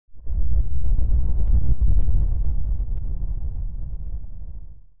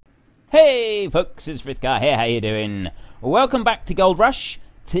Hey folks, it's Frithgar here, how you doing? Welcome back to Gold Rush.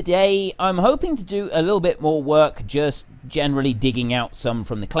 Today I'm hoping to do a little bit more work just generally digging out some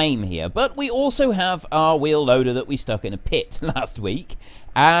from the claim here, but we also have our wheel loader that we stuck in a pit last week,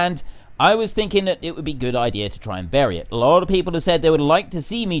 and I was thinking that it would be a good idea to try and bury it. A lot of people have said they would like to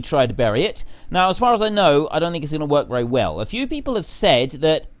see me try to bury it. Now, as far as I know, I don't think it's going to work very well. A few people have said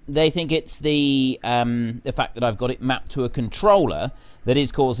that they think it's the fact that I've got it mapped to a controller that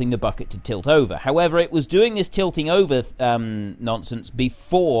is causing the bucket to tilt over. However, it was doing this tilting over nonsense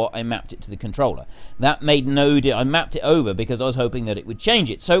before I mapped it to the controller. That made no difference. I mapped it over because I was hoping that it would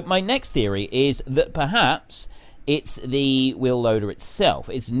change it. So my next theory is that perhaps it's the wheel loader itself.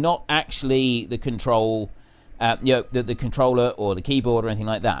 It's not actually the control, the controller or the keyboard or anything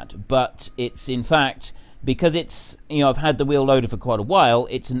like that. But it's in fact, because it's, I've had the wheel loader for quite a while,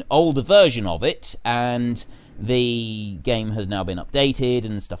 it's an older version of it, and the game has now been updated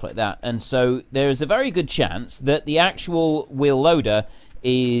and stuff like that, and so there is a very good chance that the actual wheel loader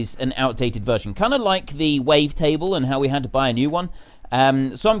is an outdated version, kind of like the wavetable and how we had to buy a new one.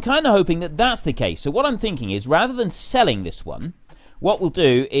 So I'm kind of hoping that that's the case. So what I'm thinking is, rather than selling this one, what we'll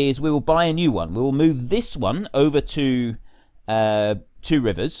do is we will buy a new one. We will move this one over to Two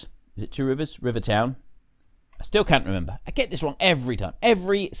Rivers. Is it Two Rivers? Rivertown? I still can't remember. I get this wrong every time.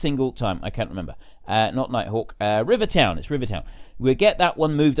 Every single time. I can't remember. Not Nighthawk. Rivertown. It's Rivertown. We'll get that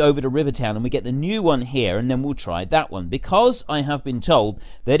one moved over to Rivertown, and we get the new one here, and then we'll try that one. Because I have been told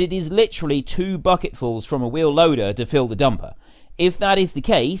that it is literally 2 bucketfuls from a wheel loader to fill the dumper. If that is the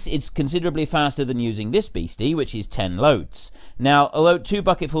case, it's considerably faster than using this beastie, which is 10 loads. Now, although 2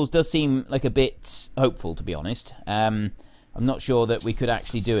 bucketfuls does seem like a bit hopeful, to be honest, I'm not sure that we could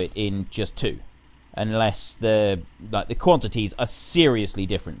actually do it in just 2. Unless the quantities are seriously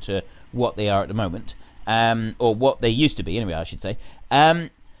different to what they are at the moment, or what they used to be anyway, I should say.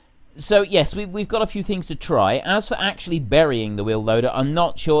 So yes, we've got a few things to try. As for actually burying the wheel loader, I'm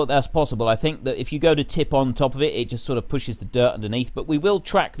not sure that's possible. I think that if you go to tip on top of it, it just sort of pushes the dirt underneath, but we will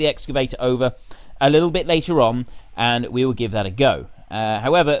track the excavator over a little bit later on, and we will give that a go.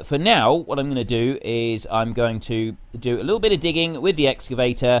 However, for now, what I'm going to do is I'm going to do a little bit of digging with the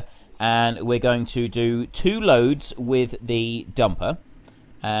excavator, and we're going to do 2 loads with the dumper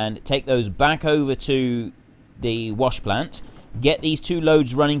and take those back over to the wash plant, get these 2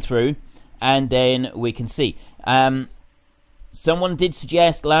 loads running through, and then we can see. Someone did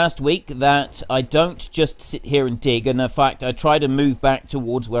suggest last week that I don't just sit here and dig, and in fact I try to move back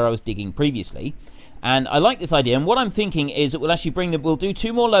towards where I was digging previously. And I like this idea, and what I'm thinking is that we'll actually we'll do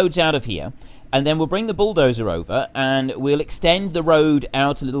 2 more loads out of here, and then we'll bring the bulldozer over, and we'll extend the road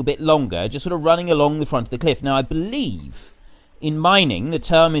out a little bit longer, just sort of running along the front of the cliff. Now, I believe in mining, the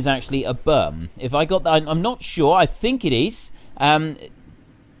term is actually a berm. If I got that, I'm not sure, I think it is.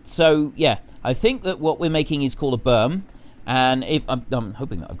 So, yeah, I think that what we're making is called a berm, and if I'm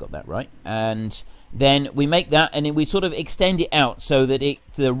hoping that I've got that right, and then we make that, and then we sort of extend it out so that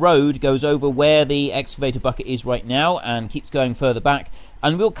the road goes over where the excavator bucket is right now and keeps going further back,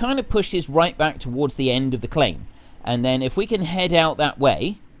 and we'll kind of push this right back towards the end of the claim. And then if we can head out that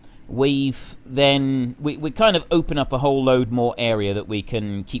way, we kind of open up a whole load more area that we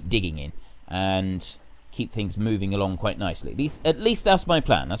can keep digging in and keep things moving along quite nicely. At least that's my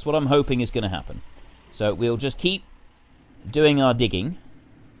plan. That's what I'm hoping is going to happen. So we'll just keep doing our digging.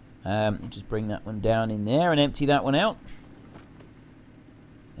 Just bring that one down in there and empty that one out.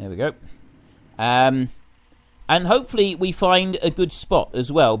 There we go. And hopefully we find a good spot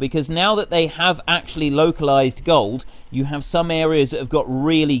as well, because now that they have actually localized gold, you have some areas that have got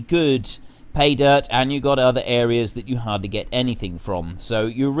really good pay dirt, and you've got other areas that you hardly get anything from. So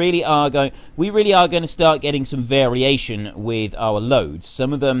we really are going to start getting some variation with our loads.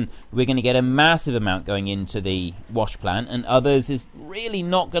 Some of them we're going to get a massive amount going into the wash plant, and others is really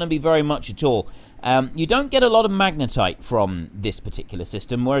not going to be very much at all. You don't get a lot of magnetite from this particular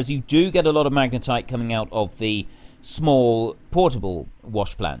system, whereas you do get a lot of magnetite coming out of the small portable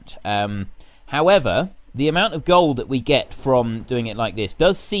wash plant. However, the amount of gold that we get from doing it like this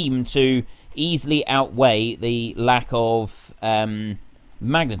does seem to easily outweigh the lack of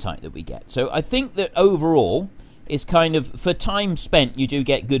magnetite that we get. So I think that overall, it's kind of, for time spent, you do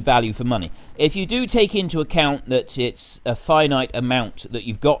get good value for money. If you do take into account that it's a finite amount that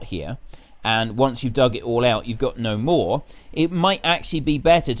you've got here, and once you've dug it all out, you've got no more, it might actually be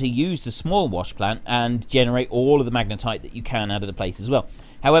better to use the small wash plant and generate all of the magnetite that you can out of the place as well.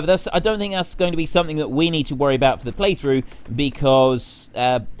 However, I don't think that's going to be something that we need to worry about for the playthrough, because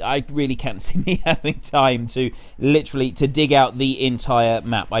I really can't see me having time to literally dig out the entire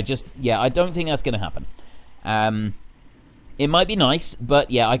map. I don't think that's going to happen. It might be nice,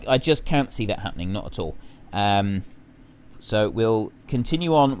 but yeah, I just can't see that happening, not at all. So we'll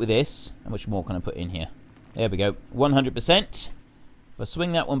continue on with this. How much more can I put in here? There we go, 100%. If I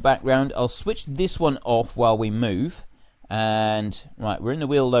swing that one back round, I'll switch this one off while we move. And, right, we're in the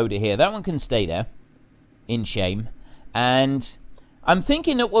wheel loader here. That one can stay there, in shame. And I'm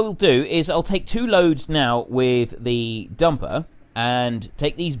thinking that what we'll do is I'll take 2 loads now with the dumper and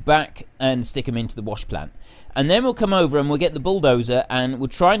take these back and stick them into the wash plant. And then we'll come over and we'll get the bulldozer and we'll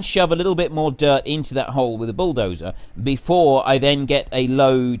try and shove a little bit more dirt into that hole with the bulldozer before I then get a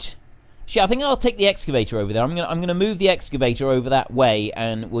load. I think I'll take the excavator over there. I'm gonna move the excavator over that way,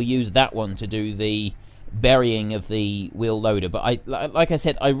 and we'll use that one to do the burying of the wheel loader. But like I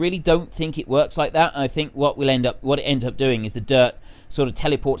said, I really don't think it works like that. I think what it ends up doing is the dirt sort of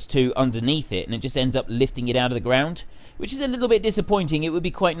teleports to underneath it, and it just ends up lifting it out of the ground, which is a little bit disappointing. It would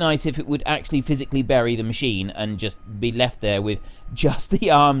be quite nice if it would actually physically bury the machine and just be left there with just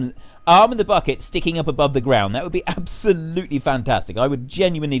the arm and the bucket sticking up above the ground. That would be absolutely fantastic. I would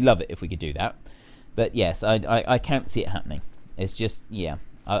genuinely love it if we could do that. But yes, I can't see it happening. It's just, yeah.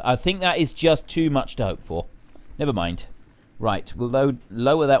 I think that is just too much to hope for. Never mind. Right, we'll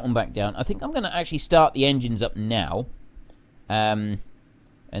lower that one back down. I think I'm going to actually start the engines up now. And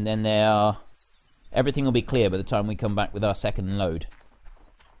then everything will be clear by the time we come back with our second load.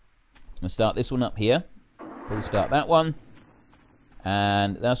 We'll start this one up here. We'll start that one.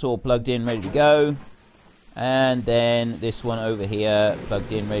 And that's all plugged in, ready to go. And then this one over here,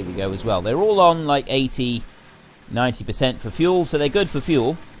 plugged in, ready to go as well. They're all on like 80, 90% for fuel, so they're good for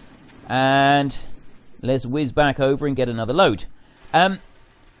fuel. And let's whiz back over and get another load. I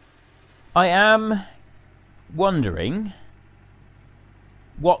am wondering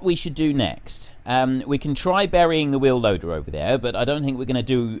what we should do next. We can try burying the wheel loader over there, but I don't think we're going to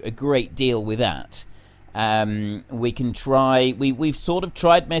do a great deal with that. We can try, we've sort of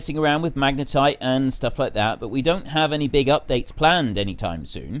tried messing around with magnetite and stuff like that, but we don't have any big updates planned anytime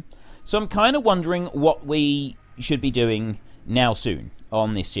soon. So I'm kind of wondering what we should be doing now soon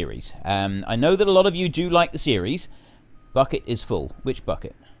on this series. I know that a lot of you do like the series. Bucket is full. Which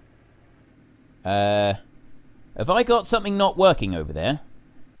bucket? Have I got something not working over there?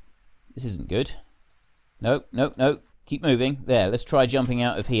 This isn't good. No, no, no. Keep moving. There, let's try jumping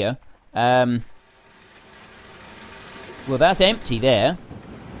out of here. Well, that's empty there.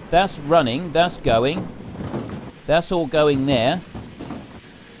 That's running. That's going. That's all going there.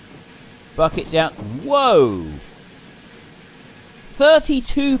 Bucket down. Whoa!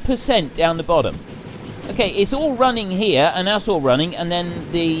 32% down the bottom. Okay, it's all running here, and that's all running, and then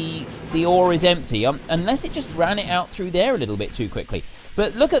the ore is empty. Unless it just ran it out through there a little bit too quickly.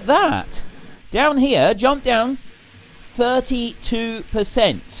 But look at that. Down here, jump down.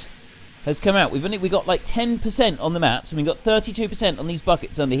 32% has come out. We got like 10% on the mats, and we got 32% on these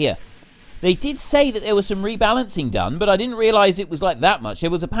buckets under here. They did say that there was some rebalancing done, but I didn't realise it was like that much.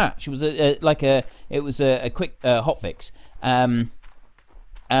 It was a patch. It was a quick hotfix.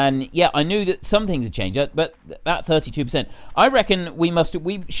 And yeah, I knew that some things had changed, but that 32%, I reckon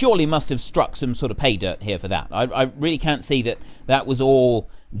we surely must have struck some sort of pay dirt here for that. I really can't see that that was all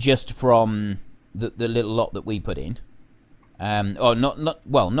just from the little lot that we put in. Or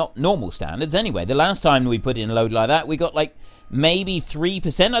not normal standards anyway. The last time we put in a load like that, we got like maybe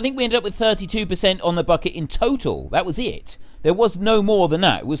 3%. I think we ended up with 32% on the bucket in total. That was it. There was no more than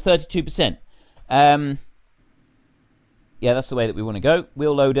that. It was 32%. Yeah, that's the way that we want to go.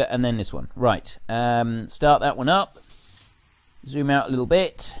 Wheel loader and then this one. Right. Start that one up. Zoom out a little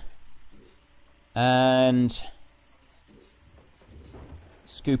bit. And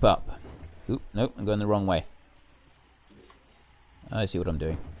scoop up. Oop, nope, I'm going the wrong way. I see what I'm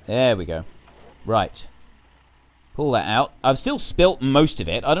doing. There we go. Right. Pull that out. I've still spilt most of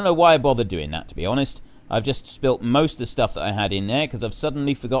it. I don't know why I bothered doing that, to be honest. I've just spilt most of the stuff that I had in there because I've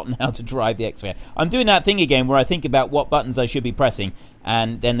suddenly forgotten how to drive the excavator. I'm doing that thing again where I think about what buttons I should be pressing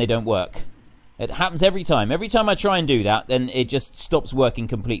and then they don't work. It happens every time. Every time I try and do that, then it just stops working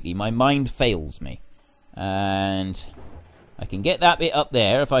completely. My mind fails me. And I can get that bit up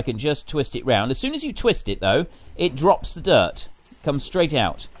there if I can just twist it round. As soon as you twist it, though, it drops the dirt. Comes straight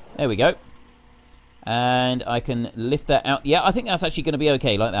out. There we go. And I can lift that out. Yeah, I think that's actually going to be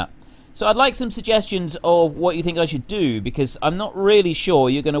okay like that. So I'd like some suggestions of what you think I should do, because I'm not really sure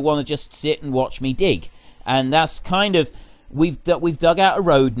you're going to want to just sit and watch me dig. And that's kind of... We've dug out a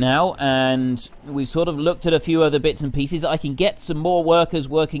road now, and we've sort of looked at a few other bits and pieces. I can get some more workers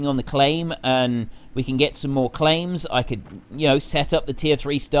working on the claim, and we can get some more claims. I could, you know, set up the tier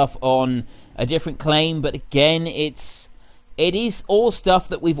 3 stuff on a different claim, but again, it is all stuff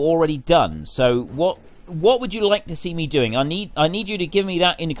that we've already done. So what what would you like to see me doing? I need you to give me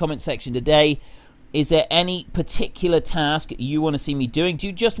that in the comment section today. Is there any particular task you want to see me doing? Do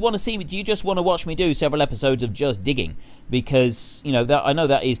you just want to watch me do several episodes of just digging? Because, you know, that I know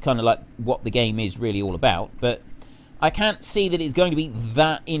that is kind of like what the game is really all about, but I can't see that it's going to be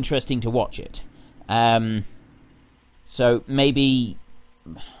that interesting to watch it. So maybe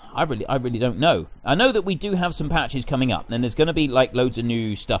I really don't know. I know that we do have some patches coming up, and there's going to be like loads of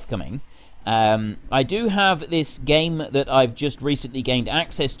new stuff coming. I do have this game that I've just recently gained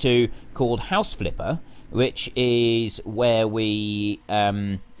access to called House Flipper, which is where we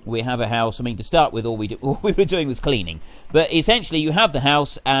have a house. I mean, to start with, all we were doing was cleaning, but essentially you have the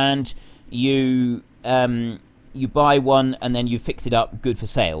house and you buy one and then you fix it up good for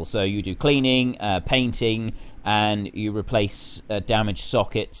sale. So you do cleaning, painting, and you replace damaged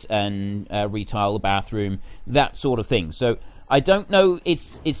sockets and retile the bathroom, that sort of thing. So I don't know,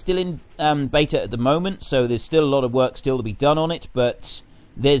 it's still in beta at the moment, so there's still a lot of work still to be done on it, but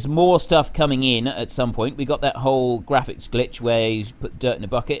there's more stuff coming in at some point. We got that whole graphics glitch where you put dirt in a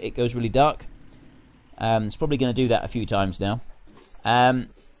bucket, it goes really dark. It's probably going to do that a few times now.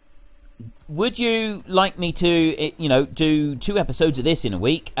 Would you like me to, you know, do 2 episodes of this in a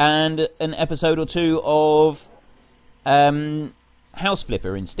week and an episode or 2 of House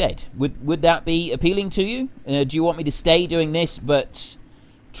Flipper instead? Would that be appealing to you? Do you want me to stay doing this but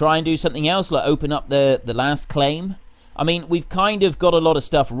try and do something else, like open up the last claim? I mean, we've kind of got a lot of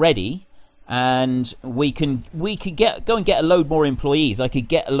stuff ready, and we could go and get a load more employees. I could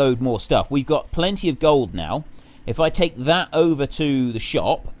get a load more stuff. We've got plenty of gold now. If I take that over to the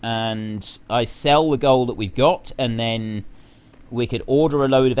shop and I sell the gold that we've got, and then we could order a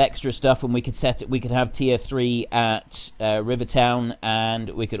load of extra stuff, and we could have tier 3 at Rivertown, and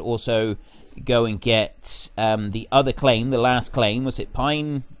we could also go and get the other claim, the last claim. Was it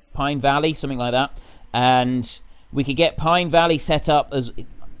Pine Valley, something like that? And we could get Pine Valley set up as,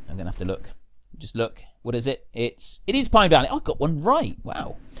 I'm gonna have to look. Just look. What is it? It is Pine Valley. Oh, I got one right.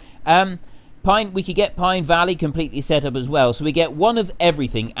 Wow. We could get Pine Valley completely set up as well, so we get one of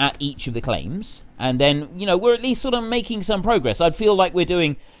everything at each of the claims, and then, you know, we're at least sort of making some progress. I'd feel like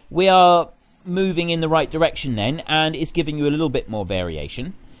we are moving in the right direction then, and it's giving you a little bit more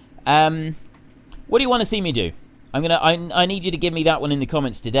variation. What do you want to see me do? I need you to give me that one in the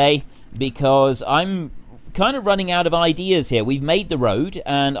comments today, because I'm kind of running out of ideas here. We've made the road,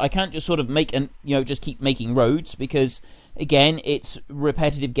 and I can't just sort of just keep making roads, because again, it's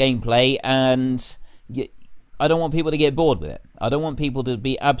repetitive gameplay, and I don't want people to get bored with it. I don't want people to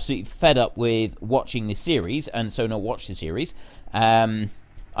be absolutely fed up with watching this series, and so not watch the series. I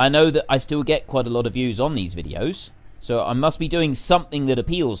know that I still get quite a lot of views on these videos, so I must be doing something that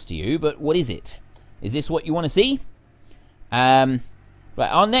appeals to you, but what is it? Is this what you want to see? Right,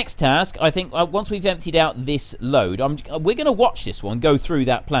 our next task, I think, once we've emptied out this load, we're going to watch this one go through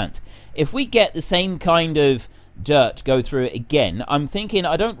that plant. If we get the same kind of dirt go through it again, I'm thinking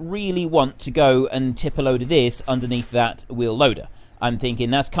I don't really want to go and tip a load of this underneath that wheel loader. I'm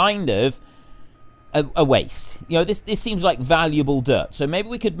thinking that's kind of a waste. You know, this seems like valuable dirt, so maybe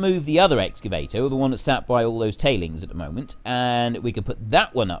we could move the other excavator, the one that's sat by all those tailings at the moment, and we could put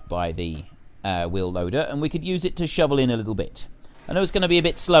that one up by the wheel loader, and we could use it to shovel in a little bit. I know it's going to be a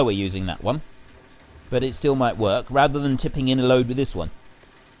bit slower using that one, but it still might work, rather than tipping in a load with this one.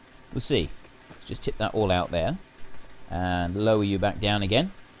 We'll see. Let's just tip that all out there, and lower you back down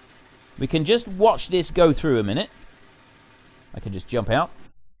again. We can just watch this go through a minute. I can just jump out.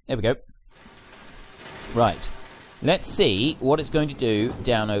 There we go. Right. Let's see what it's going to do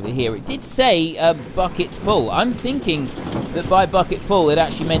down over here. It did say a bucket full. I'm thinking that by bucket full it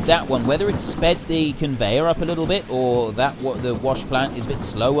actually meant that one. Whether it sped the conveyor up a little bit, or that the wash plant is a bit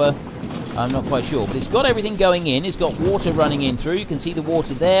slower, I'm not quite sure. But it's got everything going in. It's got water running in through. You can see the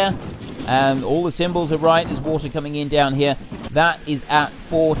water there. All the symbols are right. There's water coming in down here. That is at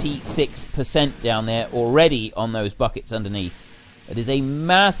 46% down there already on those buckets underneath. It is a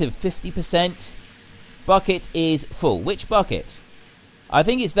massive 50%. Bucket is full. Which bucket? I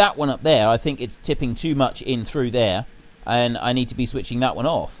think it's that one up there. I think it's tipping too much in through there, and I need to be switching that one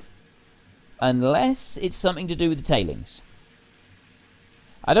off. Unless it's something to do with the tailings.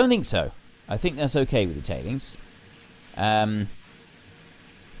 I don't think so. I think that's okay with the tailings.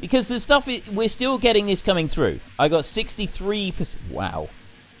 Because the stuff, we're still getting this coming through. I got 63%. Wow.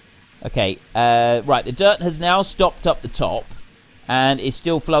 Okay, right, the dirt has now stopped up the top, and is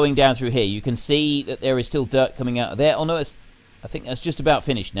still flowing down through here. You can see that there is still dirt coming out of there. Oh no, I think that's just about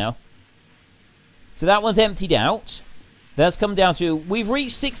finished now. So that one's emptied out. That's come down through. We've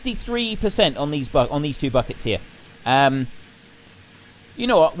reached 63% on these two buckets here. You You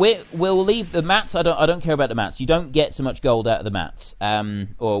know what? We'll leave the mats. I don't care about the mats. You don't get so much gold out of the mats,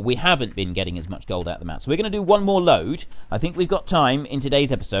 or we haven't been getting as much gold out of the mats. So we're going to do one more load. I think we've got time in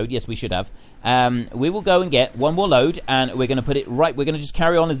today's episode. Yes, we should have. We will go and get one more load, and we're going to put it right. We're going to just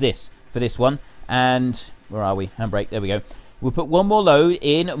carry on as this for this one. And where are we? Handbrake. There we go. We'll put one more load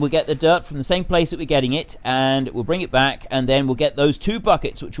in. We'll get the dirt from the same place that we're getting it, and we'll bring it back, and then we'll get those 2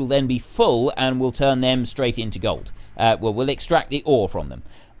 buckets, which will then be full, and we'll turn them straight into gold. Well, we'll extract the ore from them.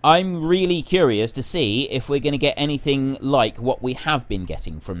 I'm really curious to see if we're going to get anything like what we have been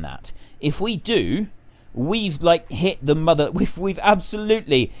getting from that. If we do, we've like hit the mother. We've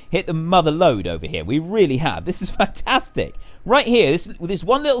absolutely hit the mother lode over here. We really have. This is fantastic. Right here, this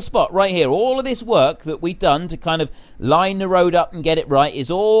one little spot right here. All of this work that we've done to kind of line the road up and get it right is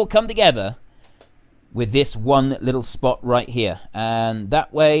all come together with this one little spot right here, and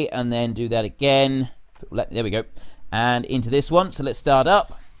that way, and then do that again. There we go. And into this one. So let's start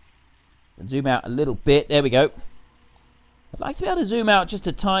up and zoom out a little bit. There we go. I'd like to be able to zoom out just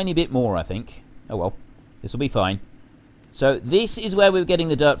a tiny bit more, I think. Oh well, this will be fine. So this is where we were getting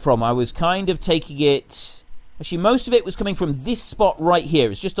the dirt from. I was kind of taking it... Actually, most of it was coming from this spot right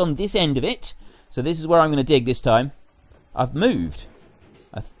here. It's just on this end of it. So this is where I'm going to dig this time. I've moved.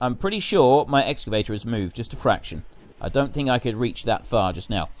 I'm pretty sure my excavator has moved just a fraction. I don't think I could reach that far just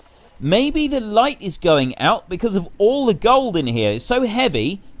now. Maybe the light is going out because of all the gold in here. It's so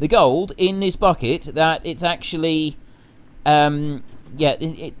heavy, the gold in this bucket, that it's actually... the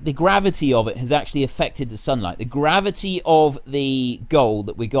gravity of it has actually affected the sunlight. The gravity of the gold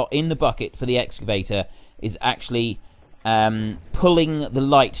that we got in the bucket for the excavator is actually pulling the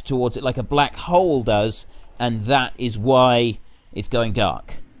light towards it like a black hole does, and that is why it's going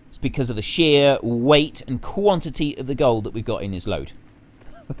dark. It's because of the sheer weight and quantity of the gold that we've got in this load.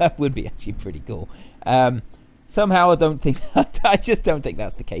 That would be actually pretty cool. Somehow I don't think I just don't think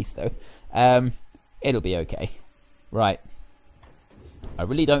that's the case though. It'll be okay. Right. I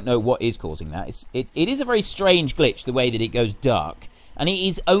really don't know what is causing that. It is a very strange glitch, the way that it goes dark. And it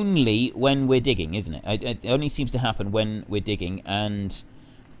is only when we're digging, isn't it? It only seems to happen when we're digging and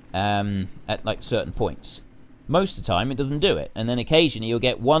at like certain points. Most of the time it doesn't do it. And then occasionally you'll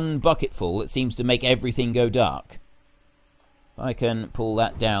get one bucket full that seems to make everything go dark. I can pull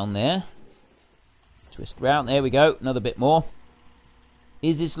that down there. Twist round. There we go. Another bit more.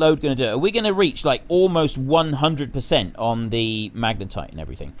 Is this load going to do it? Are we going to reach like almost 100% on the magnetite and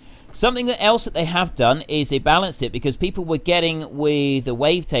everything? Something else that they have done is they balanced it, because people were getting with the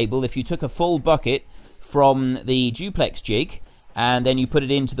wavetable, if you took a full bucket from the duplex jig and then you put it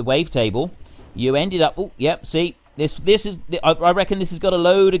into the wavetable, you ended up... Oh, yep, see... This is... I reckon this has got a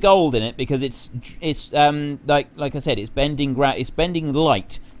load of gold in it, because it's like I said, it's bending the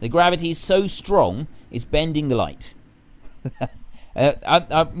light. The gravity is so strong, it's bending the light.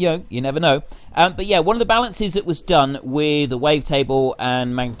 You never know. But yeah, one of the balances that was done with the wavetable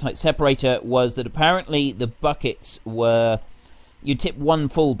and magnetite separator was that apparently the buckets were... You tip one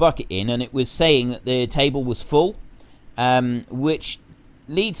full bucket in, and it was saying that the table was full, which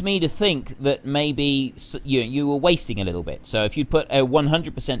leads me to think that maybe you were wasting a little bit. So if you put a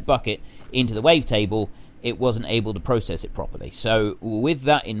 100% bucket into the wavetable, it wasn't able to process it properly. So with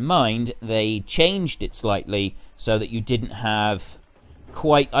that in mind, they changed it slightly so that you didn't have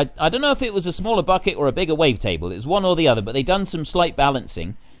quite... I don't know if it was a smaller bucket or a bigger wavetable. It was one or the other, but they done some slight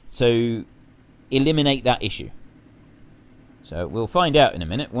balancing to eliminate that issue. So we'll find out in a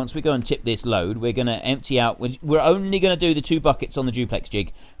minute. Once we go and tip this load, we're going to empty out... We're only going to do the 2 buckets on the duplex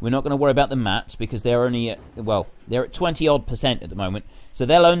jig. We're not going to worry about the mats, because they're only... Well, they're at 20-odd% at the moment. So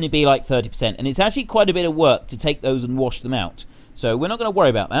they'll only be like 30%. And it's actually quite a bit of work to take those and wash them out. So we're not going to worry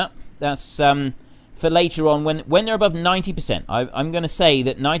about that. That's for later on when they're above 90%. I'm going to say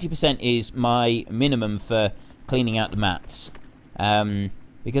that 90% is my minimum for cleaning out the mats.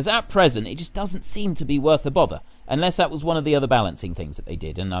 Because at present, it just doesn't seem to be worth the bother. Unless that was one of the other balancing things that they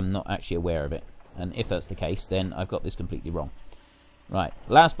did, and I'm not actually aware of it. And if that's the case, then I've got this completely wrong. Right,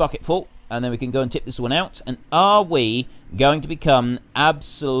 last bucket full, and then we can go and tip this one out. And are we going to become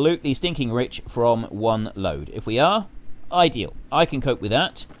absolutely stinking rich from one load? If we are, ideal. I can cope with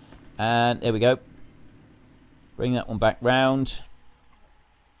that. And there we go. Bring that one back round.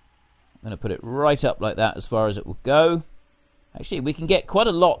 I'm going to put it right up like that as far as it will go. Actually, we can get quite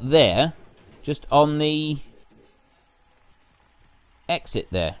a lot there, just on the exit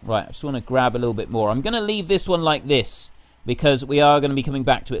there. Right, I just want to grab a little bit more. I'm going to leave this one like this, because we are going to be coming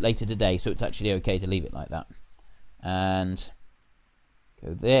back to it later today, so it's actually okay to leave it like that. And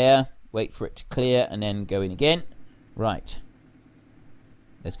go there, wait for it to clear, and then go in again. Right.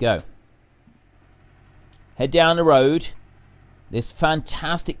 Let's go. Head down the road. this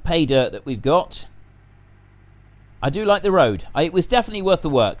fantastic pay dirt that we've got. I do like the road. It was definitely worth the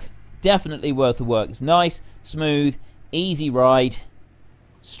work. Definitely worth the work. It's nice, smooth, easy ride,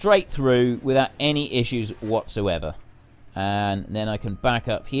 straight through without any issues whatsoever. And then I can back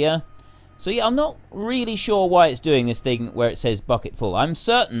up here. So yeah, I'm not really sure why it's doing this thing where it says bucket full. I'm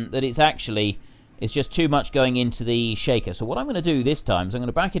certain that it's just too much going into the shaker. So what I'm going to do this time is I'm going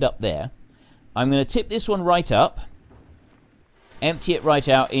to back it up there. I'm going to tip this one right up. Empty it right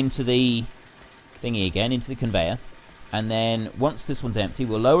out into the thingy again, into the conveyor. And then once this one's empty,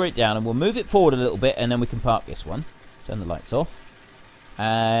 we'll lower it down and we'll move it forward a little bit, and then we can park this one. Turn the lights off.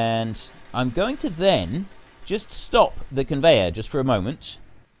 And I'm going to then just stop the conveyor just for a moment.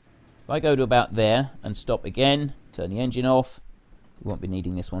 If I go to about there and stop again, turn the engine off. We won't be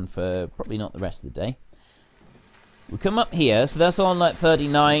needing this one for probably not the rest of the day. We come up here, so that's on like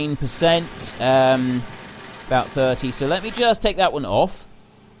 39%, about 30. So let me just take that one off,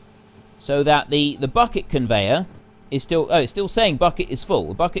 so that the bucket conveyor is still, oh, it's still saying bucket is full.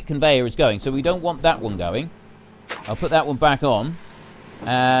 The bucket conveyor is going, so we don't want that one going. I'll put that one back on,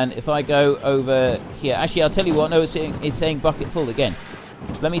 and if I go over here, actually I'll tell you what, no, it's saying bucket full again.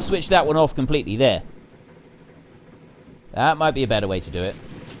 So let me switch that one off completely there. That might be a better way to do it.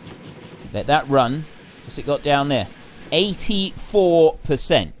 Let that run. What's it got down there?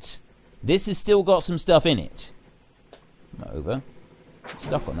 84%. This has still got some stuff in it. Come over.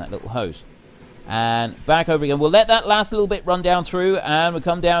 Stuck on that little hose. And back over again. We'll let that last little bit run down through, and we'll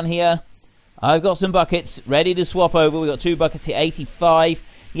come down here. I've got some buckets ready to swap over. We've got 2 buckets here, 85.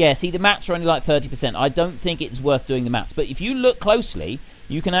 Yeah, see, the mats are only like 30%. I don't think it's worth doing the mats. But if you look closely,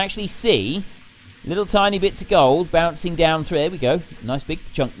 you can actually see little tiny bits of gold bouncing down through. There we go. Nice big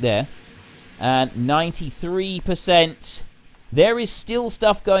chunk there. And 93%. There is still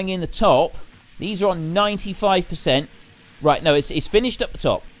stuff going in the top. These are on 95%. Right, no, it's finished up the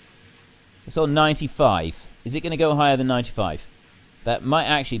top. It's on 95. Is it going to go higher than 95? That might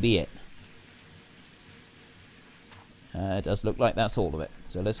actually be it. It does look like that's all of it.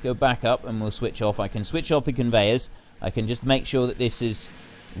 So let's go back up and we'll switch off. I can switch off the conveyors. I can just make sure that this is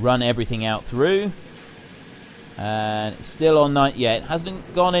run everything out through. And it's still on 9. Yeah, it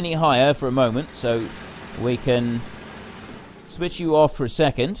hasn't gone any higher for a moment. So we can switch you off for a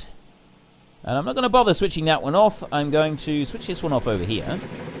second. And I'm not going to bother switching that one off. I'm going to switch this one off over here.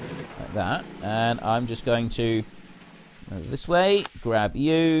 Like that. And I'm just going to go this way. Grab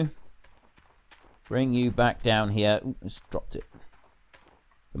you. Bring you back down here. Ooh, just dropped it.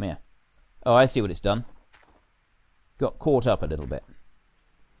 Come here. Oh, I see what it's done. Got caught up a little bit.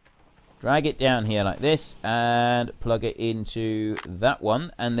 Drag it down here like this and plug it into that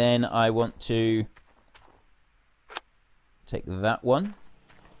one. And then I want to take that one.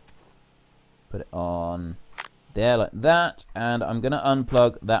 Put it on there like that. And I'm going to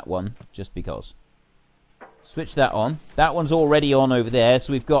unplug that one just because. Switch that on. That one's already on over there.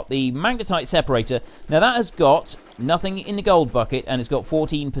 So we've got the magnetite separator. Now that has got nothing in the gold bucket and it's got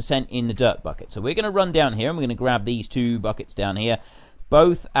 14% in the dirt bucket. So we're going to run down here and we're going to grab these 2 buckets down here.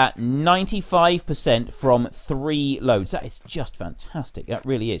 Both at 95% from 3 loads. That is just fantastic. That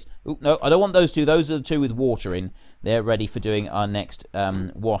really is. Ooh, no, I don't want those 2. Those are the 2 with water in. They're ready for doing our next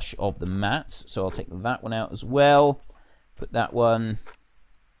wash of the mats. So I'll take that one out as well. Put that one...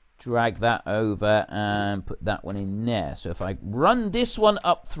 Drag that over and put that one in there. So if I run this one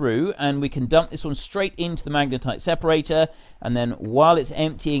up through and we can dump this one straight into the magnetite separator, and then while it's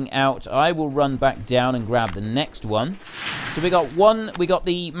emptying out I will run back down and grab the next one. So we got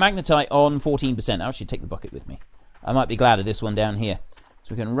the magnetite on 14%. I should take the bucket with me. I might be glad of this one down here.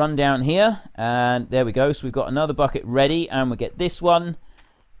 So we can run down here and there we go. So we've got another bucket ready and we'll get this one,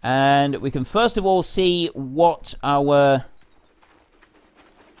 and we can first of all see what our...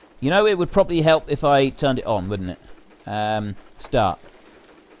 You know, it would probably help if I turned it on, wouldn't it? Start.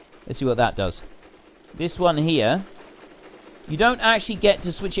 Let's see what that does. This one here, you don't actually get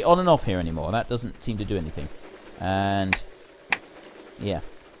to switch it on and off here anymore. That doesn't seem to do anything. And, yeah.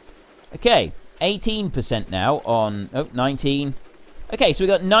 Okay, 18% now on... Oh, 19. Okay, so we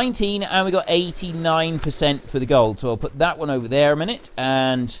got 19 and we got 89% for the gold. So I'll put that one over there a minute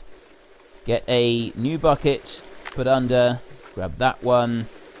and get a new bucket, put under, grab that one,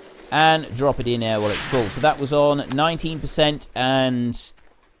 and drop it in there while it's full. So that was on 19% and...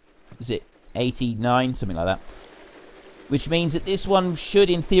 is it 89? Something like that. Which means that this one should,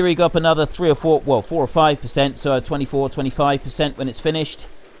 in theory, go up another 3 or 4... well, 4 or 5%. So 24, 25% when it's finished.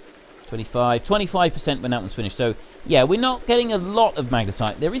 25% when that one's finished. So, yeah, we're not getting a lot of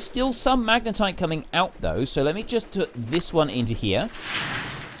magnetite. There is still some magnetite coming out, though. So let me just put this one into here.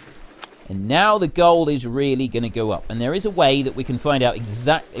 And now the gold is really going to go up. And there is a way that we can find out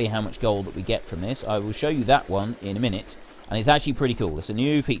exactly how much gold that we get from this. I will show you that one in a minute. And it's actually pretty cool. It's a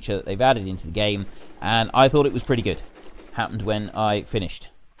new feature that they've added into the game. And I thought it was pretty good. Happened when I finished.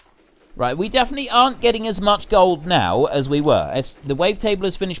 Right, we definitely aren't getting as much gold now as we were. As the wavetable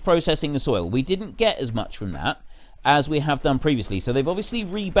has finished processing the soil, we didn't get as much from that as we have done previously. So they've obviously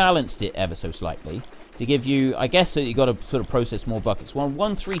rebalanced it ever so slightly to give you, I guess, so you've got to sort of process more buckets. We're on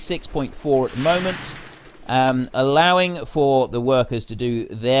 136.4 at the moment, allowing for the workers to do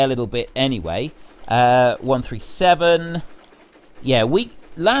their little bit anyway. 137. Yeah,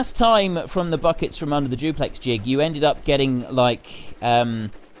 last time from the buckets from under the duplex jig, you ended up getting like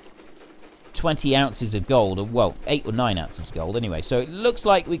 20 ounces of gold, or well, 8 or 9 ounces of gold anyway. So it looks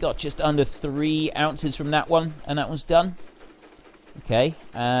like we got just under 3 ounces from that one, and that one's done. Okay,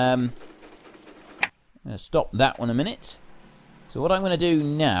 I'm going to stop that one a minute. So what I'm going to do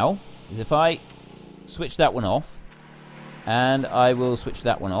now is if I switch that one off, and I will switch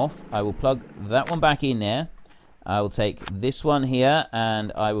that one off, I will plug that one back in there. I will take this one here,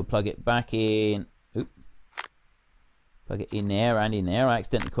 and I will plug it back in. Oop. Plug it in there and in there. I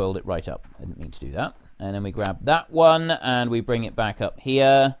accidentally coiled it right up. I didn't mean to do that. And then we grab that one, and we bring it back up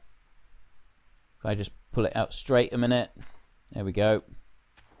here. If I just pull it out straight a minute. There we go.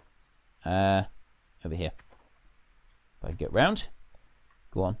 Over here. If I get round.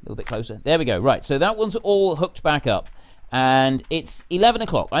 Go on, a little bit closer. There we go. Right, so that one's all hooked back up. And it's 11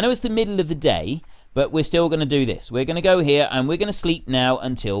 o'clock. I know it's the middle of the day, but we're still going to do this. We're going to go here, and we're going to sleep now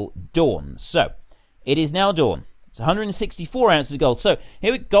until dawn. So, it is now dawn. It's 164 ounces of gold. So,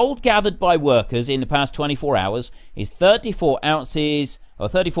 here, gold gathered by workers in the past 24 hours is 34 ounces, or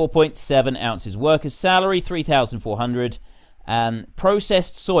 34.7 ounces. Workers' salary, 3,400.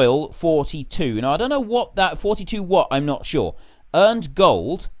 Processed soil, 42. Now, I don't know what that, 42 what, I'm not sure. Earned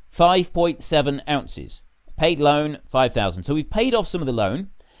gold, 5.7 ounces. Paid loan, 5,000. So we've paid off some of the loan.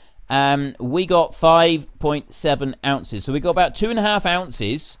 We got 5.7 ounces. So we got about 2.5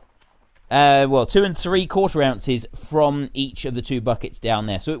 ounces. Well, 2 3/4 ounces from each of the 2 buckets down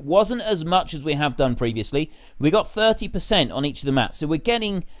there. So it wasn't as much as we have done previously. We got 30% on each of the mats. So we're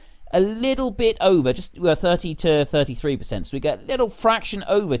getting a little bit over, just 30 to 33%. So we get a little fraction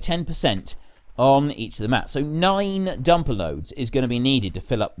over 10% on each of the mats. So 9 dumper loads is going to be needed to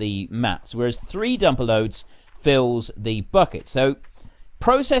fill up the mats, whereas 3 dumper loads fills the bucket. So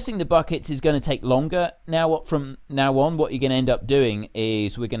processing the buckets is going to take longer. Now, from now on, what you're going to end up doing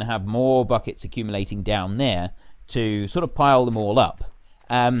is we're going to have more buckets accumulating down there to sort of pile them all up.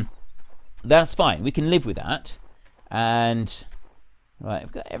 That's fine. We can live with that. And right,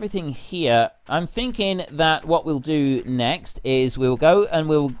 I've got everything here. I'm thinking that what we'll do next is we'll go and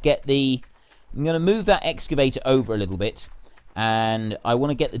we'll get the... I'm going to move that excavator over a little bit, and I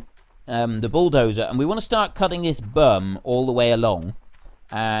want to get the bulldozer, and we want to start cutting this berm all the way along,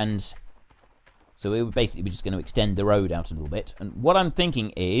 and so we're just going to extend the road out a little bit. And what I'm thinking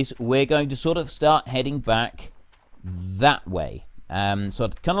is we're going to sort of start heading back that way. So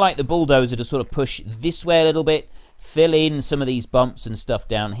I'd kind of like the bulldozer to sort of push this way a little bit, fill in some of these bumps and stuff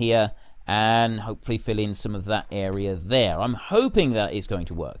down here, and hopefully fill in some of that area there. I'm hoping that it's going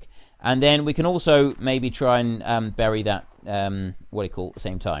to work. And then we can also maybe try and bury that, what do you call it at the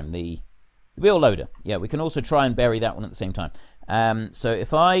same time? The wheel loader. Yeah, we can also try and bury that one at the same time. So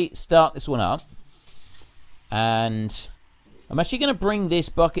if I start this one up, and I'm actually going to bring this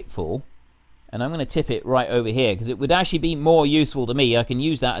bucket full, and I'm going to tip it right over here, because it would actually be more useful to me. I can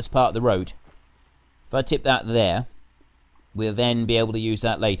use that as part of the road. If I tip that there, we'll then be able to use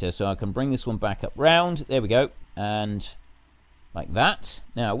that later. So I can bring this one back up round. There we go. And like that.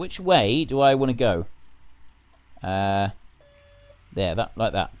 Now, which way do I want to go? There,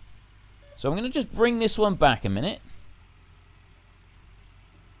 like that. So I'm going to just bring this one back a minute.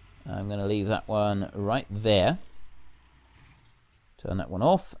 I'm going to leave that one right there. Turn that one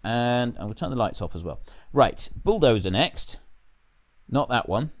off, and I'm going to turn the lights off as well. Right, bulldozer next. Not that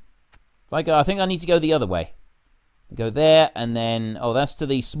one. If I go, I think I need to go the other way. Go there, and then, oh, that's to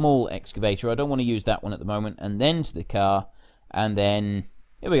the small excavator. I don't want to use that one at the moment. And then to the car. And then,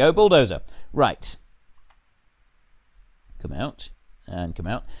 here we go, bulldozer. Right. Come out. And come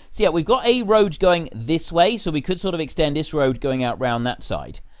out. So yeah, we've got a road going this way, so we could sort of extend this road going out round that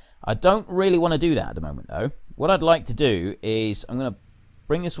side. I don't really want to do that at the moment, though. What I'd like to do is, I'm going to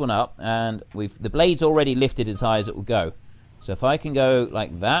bring this one up, and the blade's already lifted as high as it will go. So if I can go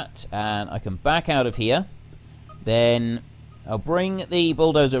like that, and I can back out of here, then I'll bring the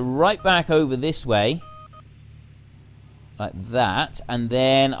bulldozer right back over this way, like that, and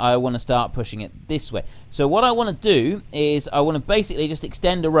then I want to start pushing it this way. So what I want to do is I want to basically just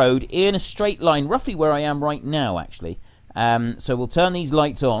extend a road in a straight line, roughly where I am right now, actually. So we'll turn these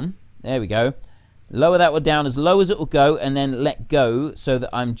lights on. There we go. Lower that one down as low as it will go, and then let go so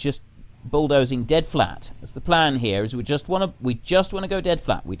that I'm just bulldozing dead flat. That's the plan here. Is we just want to go dead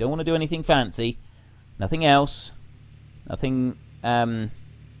flat. We don't want to do anything fancy. Nothing else. Nothing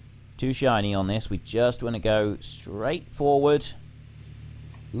too shiny on this. We just want to go straight forward.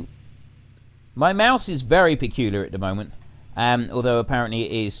 Ooh. My mouse is very peculiar at the moment, although apparently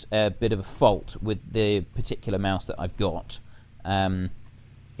it is a bit of a fault with the particular mouse that I've got.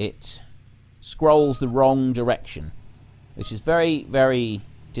 It scrolls the wrong direction, which is very, very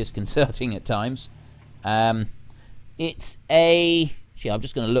disconcerting at times. It's a... I'm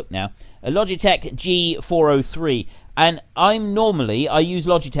just going to look now. A Logitech G403. And I use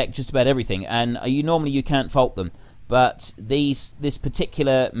Logitech just about everything, and normally you can't fault them. But this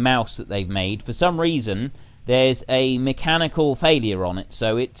particular mouse that they've made, for some reason, there's a mechanical failure on it,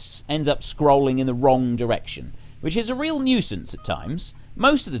 so it ends up scrolling in the wrong direction, which is a real nuisance at times.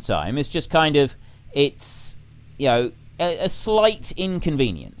 Most of the time, it's just kind of, it's, you know, a slight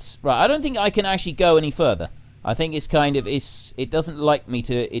inconvenience. Right, I don't think I can actually go any further. I think it's kind of, it doesn't want me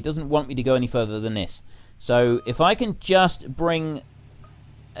to go any further than this. So if I can just bring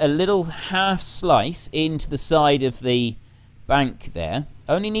a little half slice into the side of the bank there,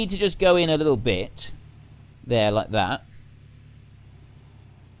 only need to just go in a little bit there like that.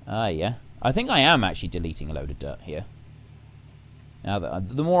 Ah, yeah. I think I am actually deleting a load of dirt here. Now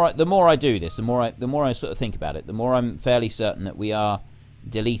that the more I do this, the more I sort of think about it, the more I'm fairly certain that we are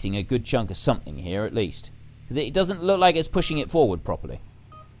deleting a good chunk of something here at least, because it doesn't look like it's pushing it forward properly.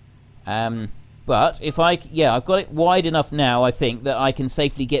 But if I've got it wide enough now, I think that I can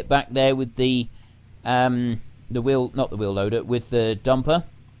safely get back there with the wheel, not the wheel loader, with the dumper.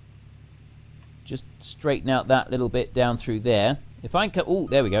 Just straighten out that little bit down through there. If I can, oh,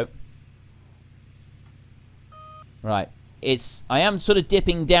 there we go. Right, I am sort of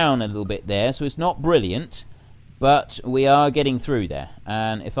dipping down a little bit there, so it's not brilliant, but we are getting through there.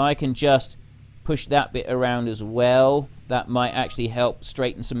 And if I can just push that bit around as well, that might actually help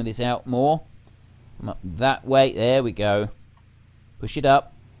straighten some of this out more. Come up that way. There we go. Push it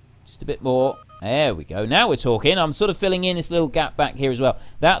up just a bit more. There we go. Now we're talking. I'm sort of filling in this little gap back here as well.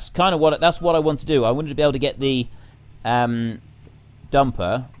 That's kind of what I want to do. I wanted to be able to get the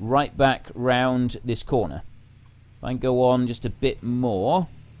dumper right back round this corner. If I can go on just a bit more.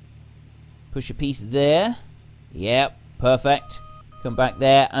 Push a piece there. Yep, perfect. Come back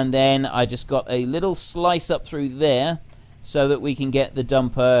there, and then I just got a little slice up through there so that we can get the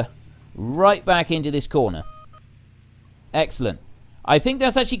dumper right back into this corner. Excellent. I think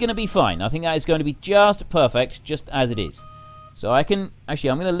that's actually going to be fine. I think that is going to be just perfect, just as it is. So I can...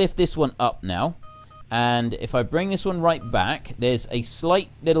 Actually, I'm going to lift this one up now. And if I bring this one right back, there's a slight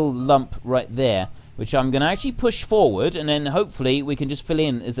little lump right there, which I'm going to actually push forward, and then hopefully we can just fill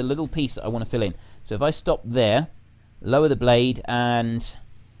in. There's a little piece that I want to fill in. So if I stop there, lower the blade, and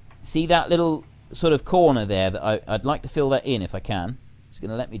see that little sort of corner there that I'd like to fill that in if I can. It's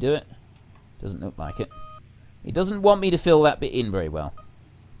going to let me do it. Doesn't look like it. It doesn't want me to fill that bit in very well.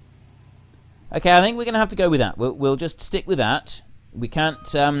 Okay, I think we're going to have to go with that. We'll just stick with that. We can't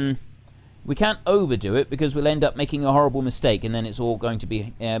overdo it, because we'll end up making a horrible mistake, and then it's all going to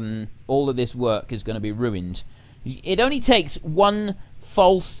be all of this work is going to be ruined. It only takes one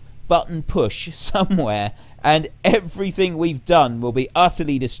false button push somewhere, and everything we've done will be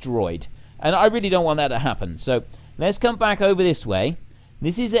utterly destroyed. And I really don't want that to happen. So let's come back over this way.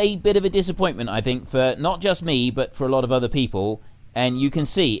 This is a bit of a disappointment, I think, for not just me, but for a lot of other people. And you can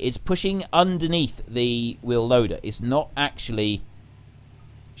see it's pushing underneath the wheel loader. It's not actually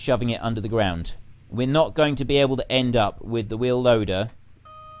shoving it under the ground. We're not going to be able to end up with the wheel loader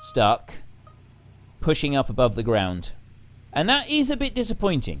stuck pushing up above the ground. And that is a bit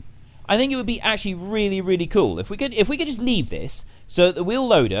disappointing. I think it would be actually really, really cool if we could just leave this so that the wheel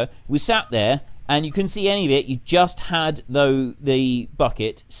loader was sat there and you couldn't see any of it. You just had the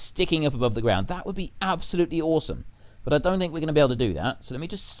bucket sticking up above the ground. That would be absolutely awesome. But I don't think we're going to be able to do that. So let me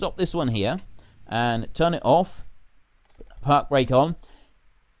just stop this one here and turn it off. Park brake on.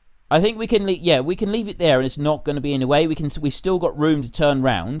 I think we can leave it there, and it's not going to be in the way. We've still got room to turn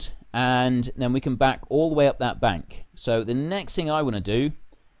round, and then we can back all the way up that bank. So the next thing I want to do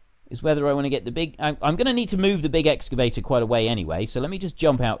is whether I want to get the big... I'm going to need to move the big excavator quite a way anyway, so let me just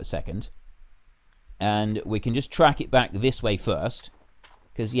jump out a second. And we can just track it back this way first.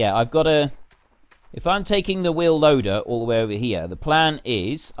 Because, yeah, I've got to... If I'm taking the wheel loader all the way over here, the plan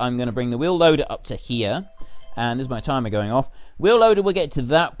is I'm going to bring the wheel loader up to here. And there's my timer going off. Wheel loader will get to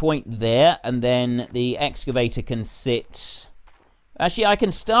that point there, and then the excavator can sit... Actually, I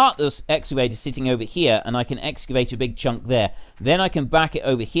can start this excavator sitting over here, and I can excavate a big chunk there. Then I can back it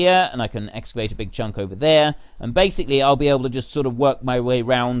over here, and I can excavate a big chunk over there. And basically, I'll be able to just sort of work my way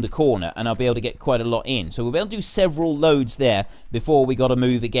around the corner, and I'll be able to get quite a lot in. So we'll be able to do several loads there before we got to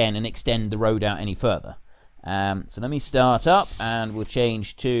move again and extend the road out any further. So let me start up, and we'll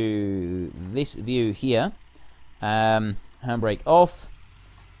change to this view here. Handbrake off.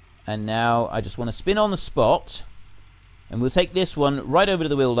 And now I just want to spin on the spot. And we'll take this one right over to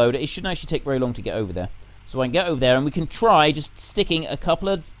the wheel loader. It shouldn't actually take very long to get over there. So I can get over there, and we can try just sticking a couple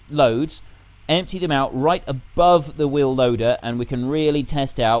of loads, empty them out right above the wheel loader, and we can really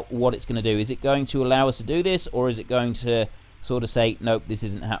test out what it's going to do. Is it going to allow us to do this, or is it going to sort of say, nope, this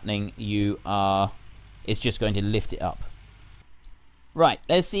isn't happening, it's just going to lift it up. Right,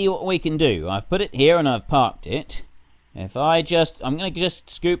 let's see what we can do. I've put it here and I've parked it. I'm going to just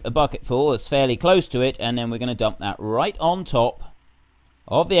scoop a bucket full that's fairly close to it, and then we're going to dump that right on top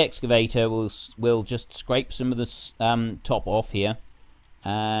of the excavator. We'll just scrape some of the top off here.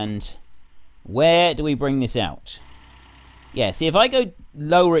 And where do we bring this out? Yeah, see, if I go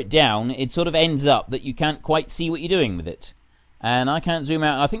lower it down, it sort of ends up that you can't quite see what you're doing with it. And I can't zoom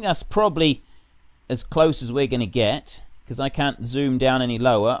out. I think that's probably as close as we're going to get, because I can't zoom down any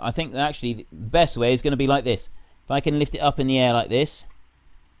lower. I think that actually the best way is going to be like this. If I can lift it up in the air like this,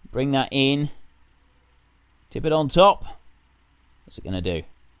 bring that in, tip it on top, what's it going to do?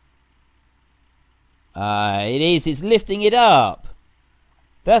 It's lifting it up.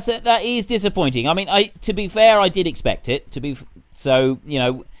 That is disappointing. I mean, to be fair, I did expect it. So, you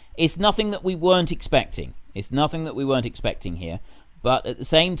know, it's nothing that we weren't expecting. It's nothing that we weren't expecting here. But at the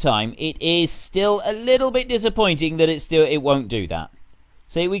same time, it is still a little bit disappointing that it won't do that.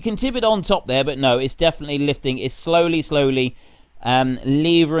 See, we can tip it on top there, but no, it's definitely lifting. It's slowly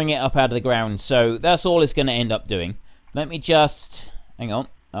levering it up out of the ground. So that's all it's going to end up doing. Let me just... Hang on.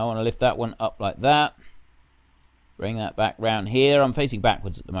 I want to lift that one up like that. Bring that back round here. I'm facing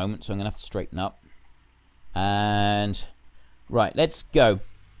backwards at the moment, so I'm going to have to straighten up. And... Right, let's go.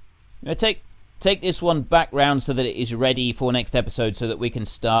 I'm going to take this one back round so that it is ready for next episode, so that we can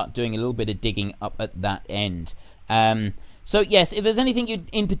start doing a little bit of digging up at that end. So yes, if there's anything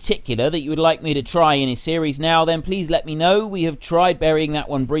in particular that you would like me to try in a series now, then please let me know. We have tried burying that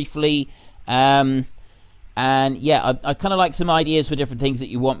one briefly. And yeah, I kind of like some ideas for different things that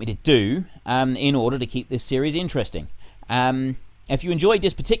you want me to do in order to keep this series interesting. If you enjoyed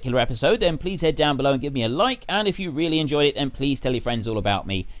this particular episode, then please head down below and give me a like. And if you really enjoyed it, then please tell your friends all about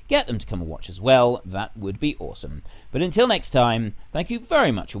me. Get them to come and watch as well. That would be awesome. But until next time, thank you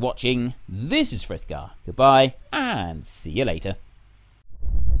very much for watching. This is Frithgar. Goodbye, and see you later.